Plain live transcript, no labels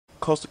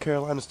Coastal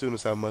Carolina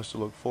students have much to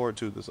look forward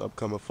to this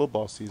upcoming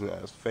football season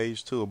as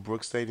Phase 2 of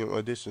Brooks Stadium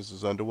additions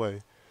is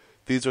underway.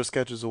 These are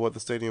sketches of what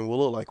the stadium will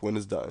look like when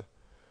it's done.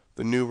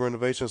 The new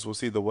renovations will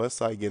see the west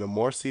side getting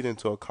more seating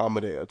to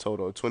accommodate a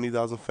total of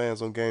 20,000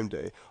 fans on game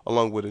day,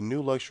 along with a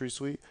new luxury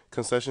suite,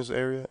 concessions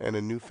area, and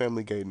a new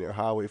family gate near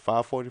Highway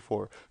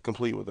 544,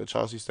 complete with a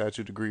Chauncey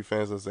statue to greet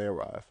fans as they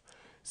arrive.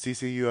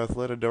 CCU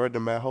Athletic Director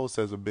Matt Holt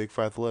says a big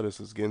for athletics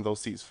is getting those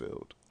seats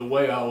filled. The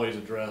way I always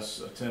address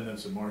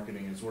attendance and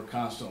marketing is we're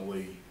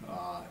constantly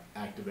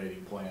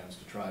activating plans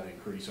to try to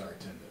increase our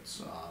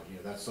attendance.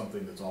 That's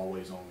something that's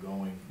always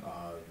ongoing.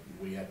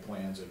 We had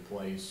plans in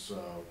place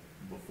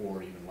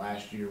before even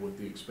last year with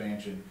the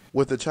expansion.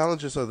 With the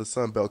challenges of the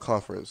Sun Belt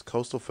Conference,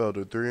 Coastal fell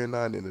to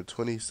 3-9 in the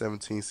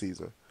 2017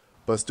 season.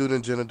 But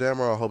student Jenna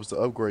Dameron hopes the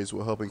upgrades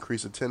will help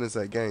increase attendance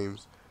at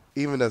games,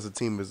 even as the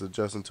team is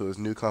adjusting to its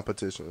new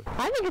competition.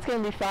 I think it's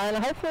going to be fun.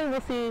 Hopefully we'll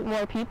see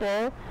more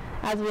people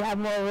as we have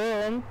more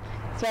room.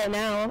 So right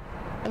now,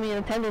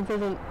 attendance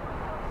isn't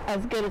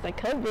as good as it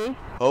could be.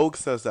 Hogue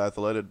says the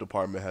athletic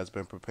department has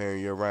been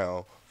preparing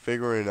year-round,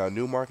 figuring out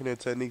new marketing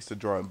techniques to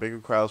draw in bigger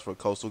crowds for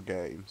Coastal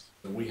games.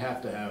 We have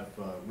to have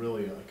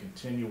really a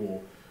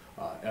continual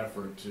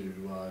effort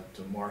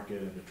to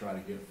market and to try to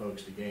get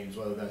folks to games,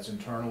 whether that's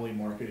internally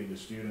marketing to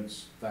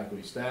students,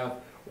 faculty, staff,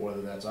 or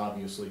whether that's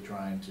obviously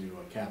trying to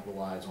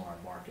capitalize on our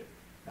market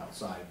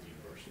outside of the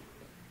university.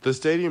 The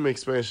stadium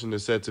expansion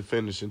is set to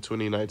finish in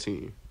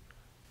 2019.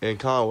 In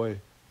Conway,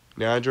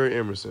 Neandre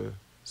Emerson,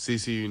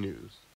 CCU News.